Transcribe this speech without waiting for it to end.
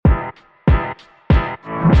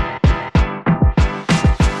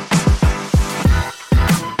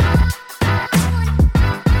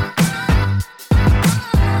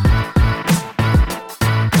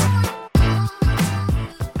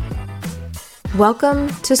Welcome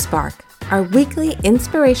to Spark, our weekly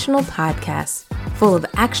inspirational podcast full of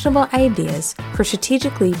actionable ideas for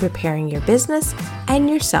strategically preparing your business and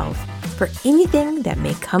yourself for anything that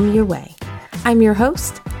may come your way. I'm your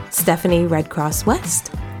host, Stephanie Red Cross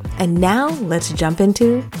West, and now let's jump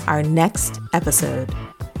into our next episode.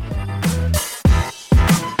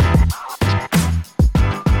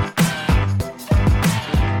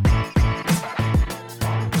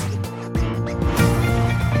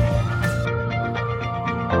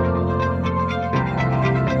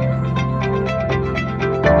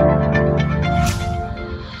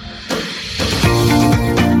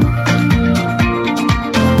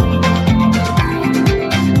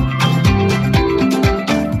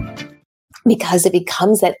 Because it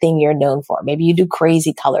becomes that thing you're known for. Maybe you do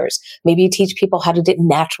crazy colors. Maybe you teach people how to do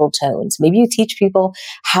natural tones. Maybe you teach people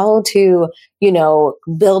how to,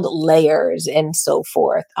 build layers and so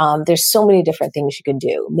forth. There's so many different things you can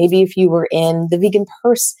do. Maybe if you were in the vegan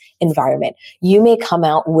purse environment, you may come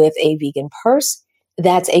out with a vegan purse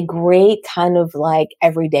that's a great kind of like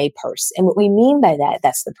everyday purse. And what we mean by that,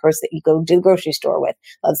 that's the purse that you go to the grocery store with.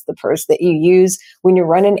 That's the purse that you use when you're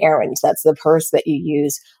running errands. That's the purse that you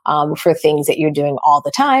use for things that you're doing all the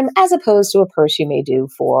time, as opposed to a purse you may do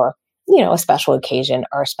for, a special occasion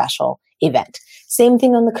or a special event. Same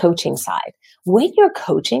thing on the coaching side. When you're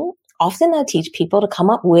coaching, often I teach people to come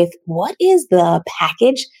up with what is the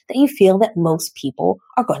package that you feel that most people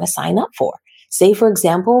are going to sign up for. Say, for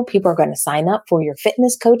example, people are going to sign up for your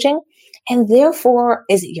fitness coaching, and therefore,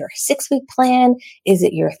 is it your 6-week plan? Is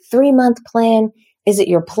it your 3-month plan? Is it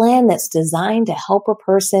your plan that's designed to help a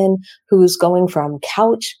person who's going from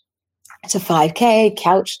couch to 5K,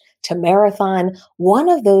 couch to marathon? One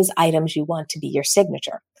of those items you want to be your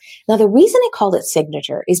signature. Now, the reason I called it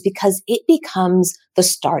signature is because it becomes the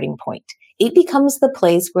starting point. It becomes the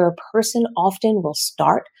place where a person often will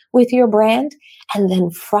start with your brand, and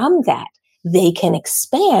then from that, they can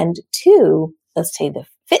expand to, let's say the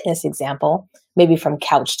fitness example, maybe from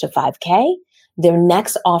couch to 5K. Their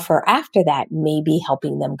next offer after that may be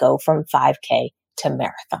helping them go from 5K to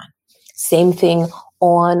marathon. Same thing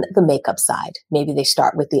on the makeup side. Maybe they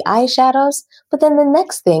start with the eyeshadows, but then the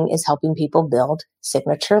next thing is helping people build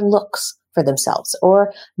signature looks for themselves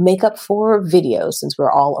or makeup for video, since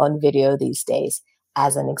we're all on video these days,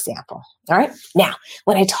 as an example. All right. Now,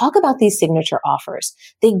 when I talk about these signature offers,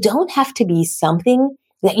 they don't have to be something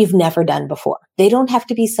that you've never done before. They don't have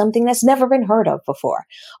to be something that's never been heard of before.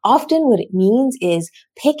 Often what it means is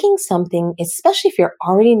picking something, especially if you're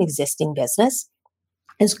already an existing business,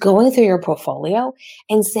 is going through your portfolio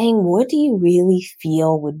and saying, what do you really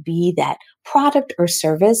feel would be that product or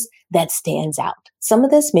service that stands out? Some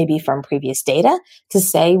of this may be from previous data to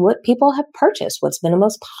say what people have purchased, what's been the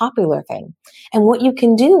most popular thing. And what you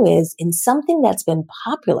can do is, in something that's been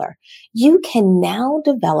popular, you can now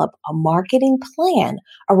develop a marketing plan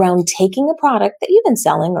around taking a product that you've been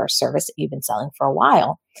selling or a service that you've been selling for a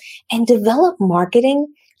while and develop marketing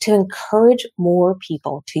to encourage more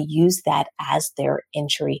people to use that as their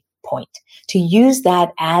entry point, to use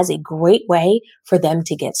that as a great way for them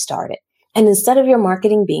to get started. And instead of your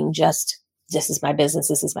marketing being just, this is my business,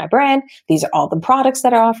 this is my brand, these are all the products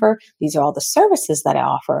that I offer, these are all the services that I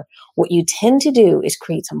offer, what you tend to do is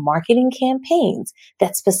create some marketing campaigns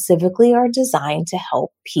that specifically are designed to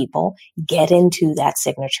help people get into that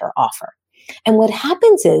signature offer. And what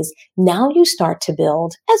happens is now you start to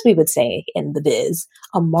build, as we would say in the biz,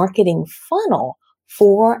 a marketing funnel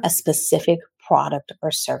for a specific product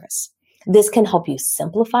or service. This can help you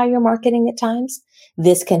simplify your marketing at times.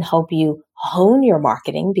 This can help you hone your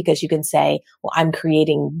marketing because you can say, well, I'm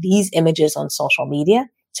creating these images on social media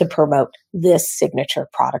to promote this signature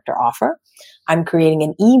product or offer. I'm creating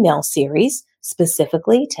an email series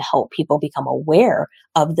specifically to help people become aware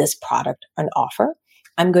of this product and offer.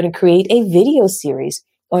 I'm going to create a video series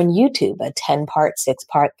on YouTube, a 10-part,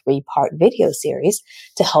 6-part, 3-part video series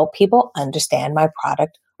to help people understand my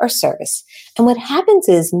product or service. And what happens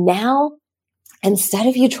is now, instead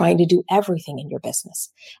of you trying to do everything in your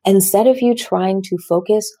business, instead of you trying to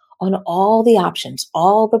focus on all the options,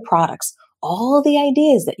 all the products, all the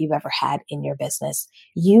ideas that you've ever had in your business,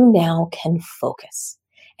 you now can focus.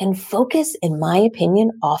 And focus, in my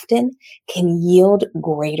opinion, often can yield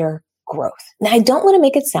greater growth. Now, I don't want to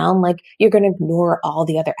make it sound like you're going to ignore all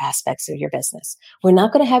the other aspects of your business. We're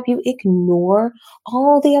not going to have you ignore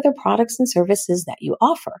all the other products and services that you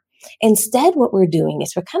offer. Instead, what we're doing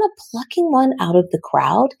is we're kind of plucking one out of the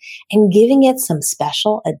crowd and giving it some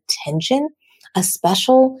special attention, a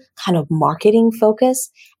special kind of marketing focus,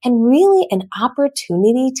 and really an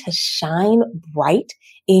opportunity to shine bright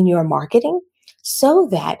in your marketing so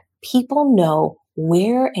that people know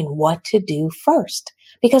where and what to do first.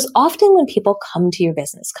 Because often when people come to your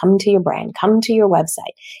business, come to your brand, come to your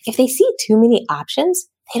website, if they see too many options,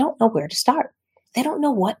 they don't know where to start. They don't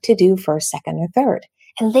know what to do first, second, or third.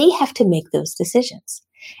 And they have to make those decisions.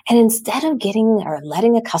 And instead of getting or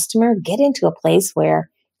letting a customer get into a place where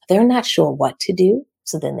they're not sure what to do,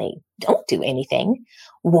 so then they don't do anything,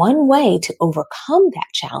 one way to overcome that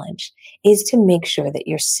challenge is to make sure that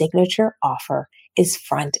your signature offer is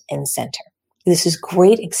front and center. This is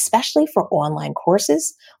great, especially for online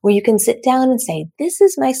courses where you can sit down and say, this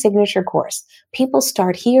is my signature course. People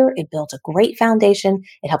start here. It builds a great foundation.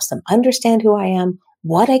 It helps them understand who I am,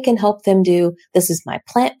 what I can help them do. This is my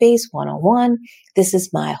plant-based 101. This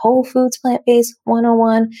is my whole foods plant-based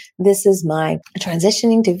 101. This is my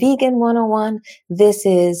transitioning to vegan 101. This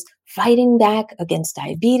is fighting back against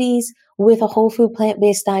diabetes with a whole food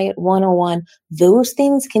plant-based diet 101. Those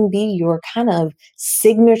things can be your kind of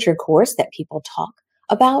signature course that people talk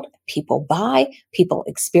about, people buy, people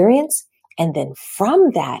experience. And then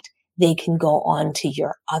from that, they can go on to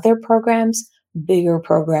your other programs, bigger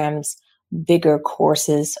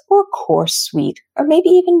courses, or course suite, or maybe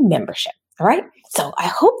even membership. All right. So I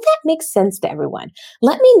hope that makes sense to everyone.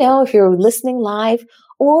 Let me know if you're listening live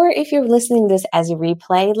or if you're listening to this as a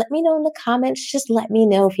replay. Let me know in the comments. Just let me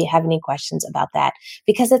know if you have any questions about that,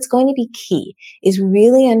 because it's going to be key, is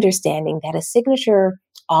really understanding that a signature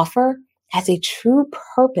offer has a true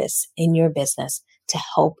purpose in your business to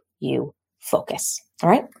help you focus. All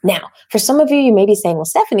right. Now, for some of you, you may be saying, well,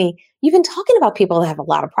 Stephanie, you've been talking about people that have a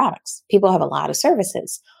lot of products. People have a lot of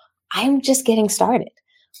services. I'm just getting started.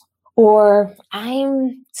 Or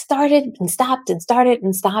I'm started and stopped,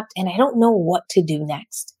 and I don't know what to do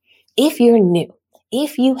next. If you're new,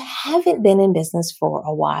 if you haven't been in business for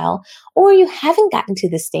a while, or you haven't gotten to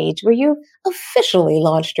the stage where you officially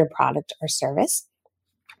launched your product or service,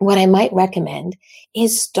 what I might recommend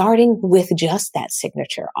is starting with just that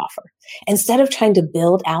signature offer. Instead of trying to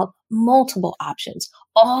build out multiple options,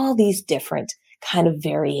 all these different kind of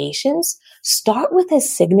variations, start with a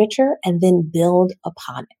signature and then build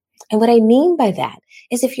upon it. And what I mean by that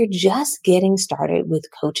is if you're just getting started with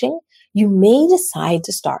coaching, you may decide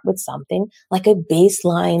to start with something like a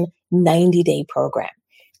baseline 90-day program,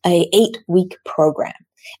 a 8-week program.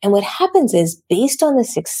 And what happens is, based on the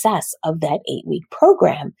success of that 8-week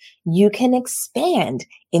program, you can expand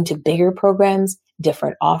into bigger programs,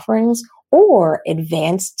 different offerings, or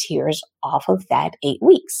advanced tiers off of that 8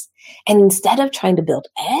 weeks. And instead of trying to build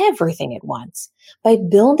everything at once, by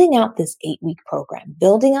building out this 8-week program,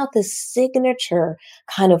 building out this signature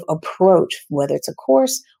kind of approach, whether it's a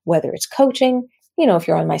course, whether it's coaching, if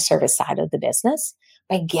you're on my service side of the business,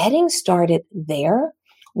 by getting started there,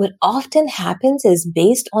 what often happens is,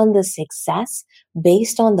 based on the success,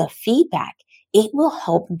 based on the feedback, it will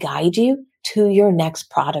help guide you to your next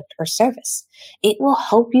product or service. It will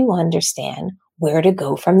help you understand where to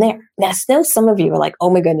go from there. Now, I know some of you are like, oh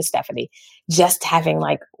my goodness, Stephanie, just having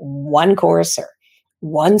like one course or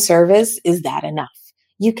one service, is that enough?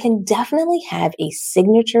 You can definitely have a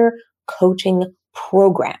signature coaching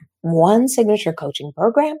program, one signature coaching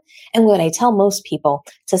program. And what I tell most people,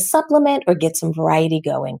 to supplement or get some variety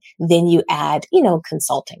going, then you add,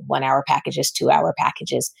 consulting, 1-hour packages, 2-hour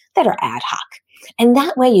packages that are ad hoc. And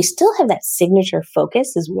that way you still have that signature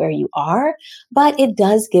focus is where you are, but it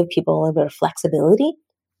does give people a little bit of flexibility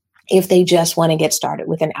if they just want to get started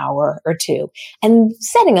with an hour or two. And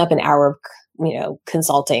setting up an hour of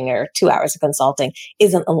consulting or 2 hours of consulting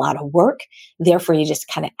isn't a lot of work. Therefore, you just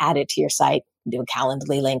kind of add it to your site, do a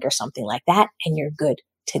Calendly link or something like that, and you're good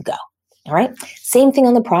to go. All right. Same thing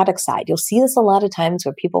on the product side. You'll see this a lot of times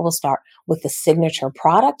where people will start with the signature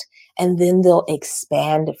product and then they'll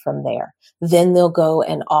expand from there. Then they'll go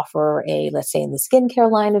and offer let's say in the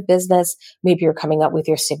skincare line of business, maybe you're coming up with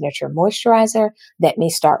your signature moisturizer that may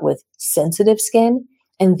start with sensitive skin.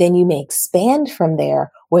 And then you may expand from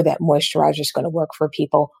there where that moisturizer is going to work for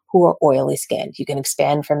people who are oily skinned. You can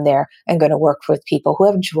expand from there and going to work with people who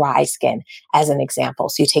have dry skin, as an example.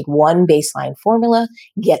 So you take one baseline formula,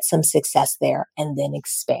 get some success there, and then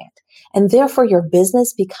expand. And therefore, your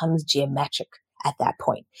business becomes geometric at that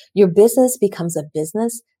point. Your business becomes a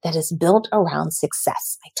business that is built around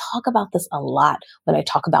success. I talk about this a lot when I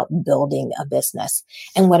talk about building a business.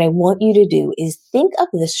 And what I want you to do is think of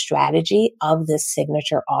the strategy of this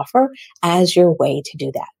signature offer as your way to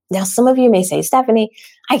do that. Now, some of you may say, Stephanie,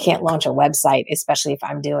 I can't launch a website, especially if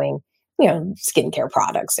I'm doing skincare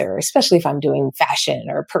products, or especially if I'm doing fashion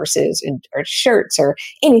or purses or shirts or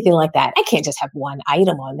anything like that. I can't just have one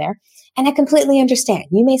item on there. And I completely understand.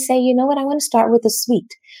 You may say, you know what, I want to start with a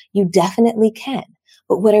suite. You definitely can.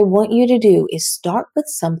 But what I want you to do is start with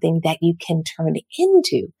something that you can turn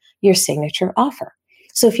into your signature offer.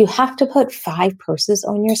 So if you have to put 5 purses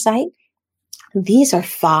on your site, these are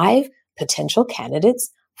 5 potential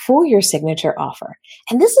candidates for your signature offer.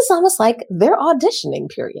 And this is almost like their auditioning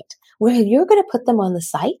period, where you're going to put them on the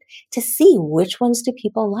site to see which ones do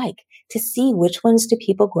people like, to see which ones do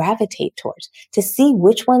people gravitate towards, to see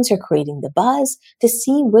which ones are creating the buzz, to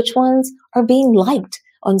see which ones are being liked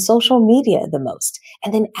on social media the most.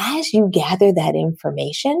 And then as you gather that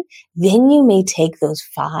information, then you may take those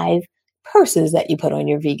 5 purses that you put on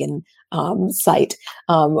your vegan site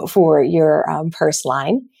for your purse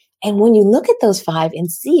line. And when you look at those 5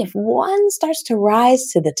 and see if one starts to rise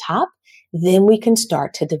to the top, then we can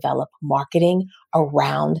start to develop marketing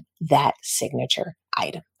around that signature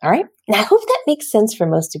item. All right. And I hope that makes sense for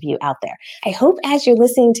most of you out there. I hope as you're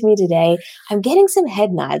listening to me today, I'm getting some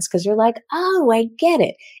head nods because you're like, oh, I get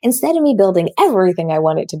it. Instead of me building everything I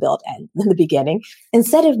wanted to build in the beginning,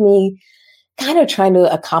 instead of me kind of trying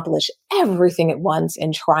to accomplish everything at once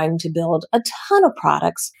and trying to build a ton of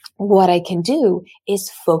products, what I can do is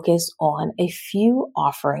focus on a few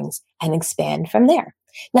offerings and expand from there.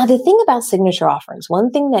 Now, the thing about signature offerings,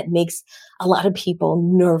 one thing that makes a lot of people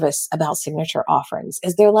nervous about signature offerings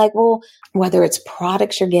is they're like, well, whether it's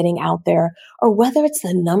products you're getting out there or whether it's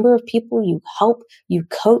the number of people you help, you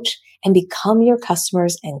coach, and become your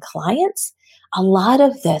customers and clients, a lot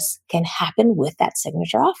of this can happen with that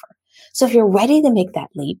signature offer. So if you're ready to make that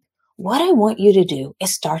leap, what I want you to do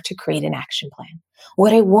is start to create an action plan.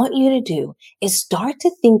 What I want you to do is start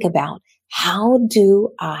to think about, how do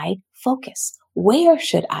I focus? Where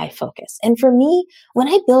should I focus? And for me, when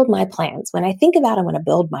I build my plans, when I think about I want to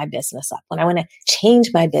build my business up, when I want to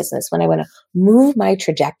change my business, when I want to move my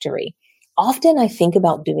trajectory, often I think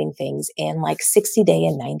about doing things in like 60-day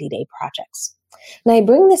and 90-day projects. And I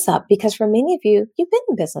bring this up because for many of you, you've been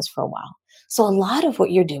in business for a while. So a lot of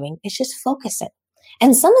what you're doing is just focusing.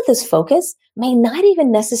 And some of this focus may not even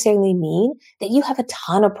necessarily mean that you have a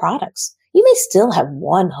ton of products. You may still have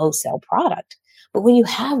one wholesale product. But when you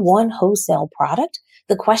have one wholesale product,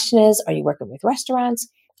 the question is, are you working with restaurants?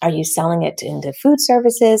 Are you selling it into food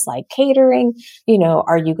services like catering?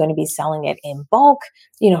 Are you going to be selling it in bulk?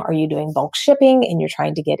 Are you doing bulk shipping and you're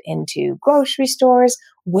trying to get into grocery stores?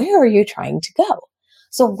 Where are you trying to go?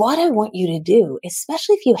 So what I want you to do,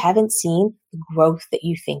 especially if you haven't seen the growth that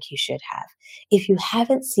you think you should have, if you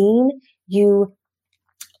haven't seen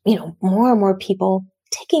more and more people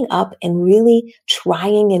taking up and really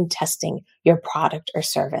trying and testing your product or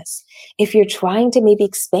service. If you're trying to maybe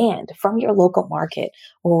expand from your local market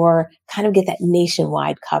or kind of get that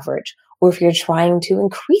nationwide coverage, or if you're trying to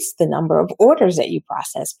increase the number of orders that you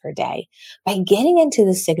process per day, by getting into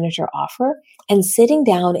the signature offer and sitting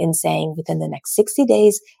down and saying within the next 60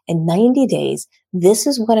 days and 90 days, this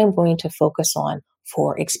is what I'm going to focus on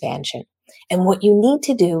for expansion. And what you need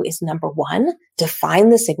to do is, number 1, define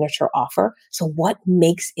the signature offer. So what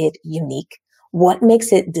makes it unique? What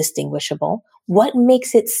makes it distinguishable? What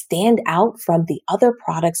makes it stand out from the other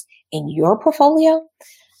products in your portfolio?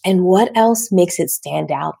 And what else makes it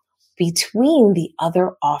stand out between the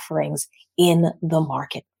other offerings in the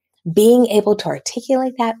market? Being able to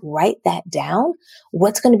articulate that, write that down,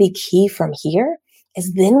 what's going to be key from here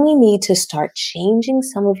is then we need to start changing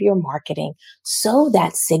some of your marketing so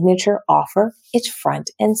that signature offer is front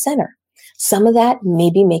and center. Some of that may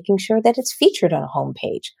be making sure that it's featured on a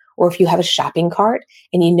homepage. Or if you have a shopping cart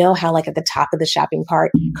and you know how like at the top of the shopping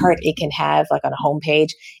cart, it can have like on a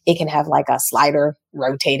homepage, it can have like a slider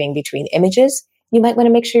rotating between images. You might want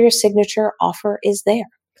to make sure your signature offer is there.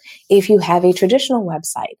 If you have a traditional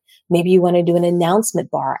website, maybe you want to do an announcement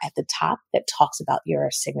bar at the top that talks about your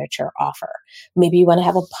signature offer. Maybe you want to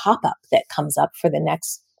have a pop-up that comes up for the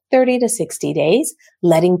next 30 to 60 days,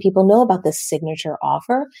 letting people know about the signature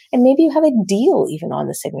offer. And maybe you have a deal even on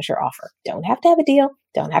the signature offer. Don't have to have a deal.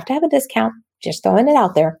 Don't have to have a discount. Just throwing it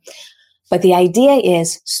out there. But the idea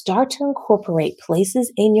is start to incorporate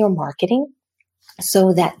places in your marketing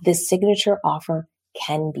so that this signature offer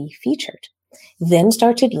can be featured. Then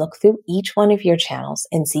start to look through each one of your channels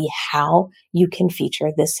and see how you can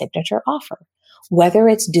feature this signature offer. Whether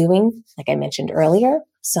it's doing, like I mentioned earlier,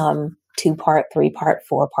 some 2-part, 3-part,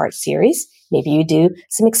 4-part series. Maybe you do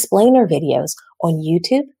some explainer videos on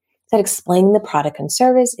YouTube that explain the product and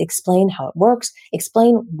service, explain how it works,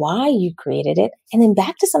 explain why you created it, and then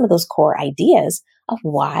back to some of those core ideas of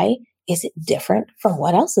why is it different from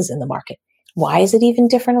what else is in the market? Why is it even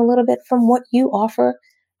different a little bit from what you offer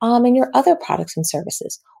in your other products and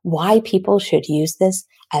services? Why people should use this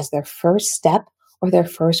as their first step or their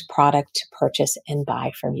first product to purchase and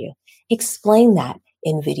buy from you. Explain that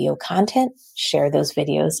in video content, share those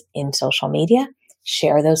videos in social media,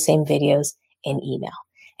 share those same videos in email.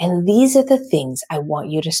 And these are the things I want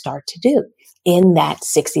you to start to do in that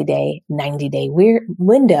 60-day, 90-day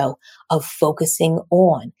window of focusing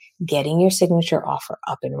on getting your signature offer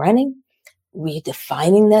up and running,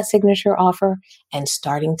 redefining that signature offer, and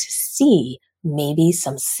starting to see maybe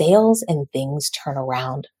some sales and things turn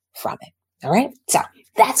around from it. All right. So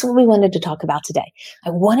that's what we wanted to talk about today. I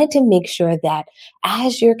wanted to make sure that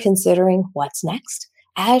as you're considering what's next,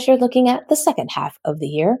 as you're looking at the second half of the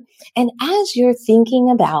year, and as you're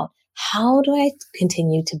thinking about how do I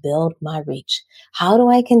continue to build my reach? How do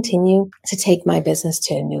I continue to take my business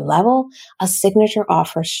to a new level? A signature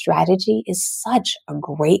offer strategy is such a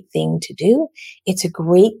great thing to do. It's a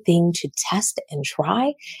great thing to test and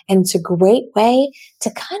try. And it's a great way to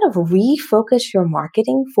kind of refocus your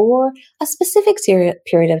marketing for a specific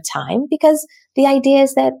period of time, because the idea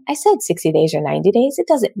is that I said 60 days or 90 days. It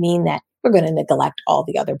doesn't mean that we're going to neglect all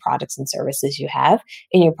the other products and services you have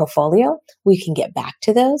in your portfolio. We can get back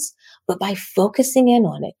to those. But by focusing in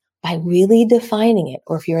on it, by really defining it,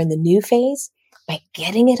 or if you're in the new phase, by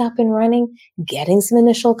getting it up and running, getting some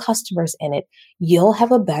initial customers in it, you'll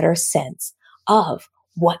have a better sense of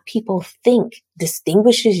what people think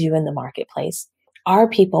distinguishes you in the marketplace. Are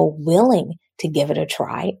people willing to give it a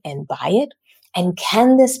try and buy it? And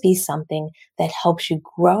can this be something that helps you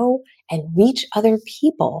grow and reach other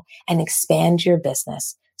people and expand your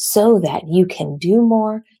business so that you can do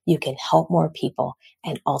more, you can help more people,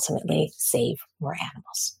 and ultimately save more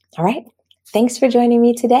animals? All right. Thanks for joining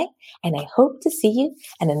me today. And I hope to see you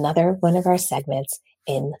in another one of our segments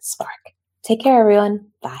in Spark. Take care,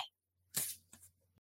 everyone. Bye.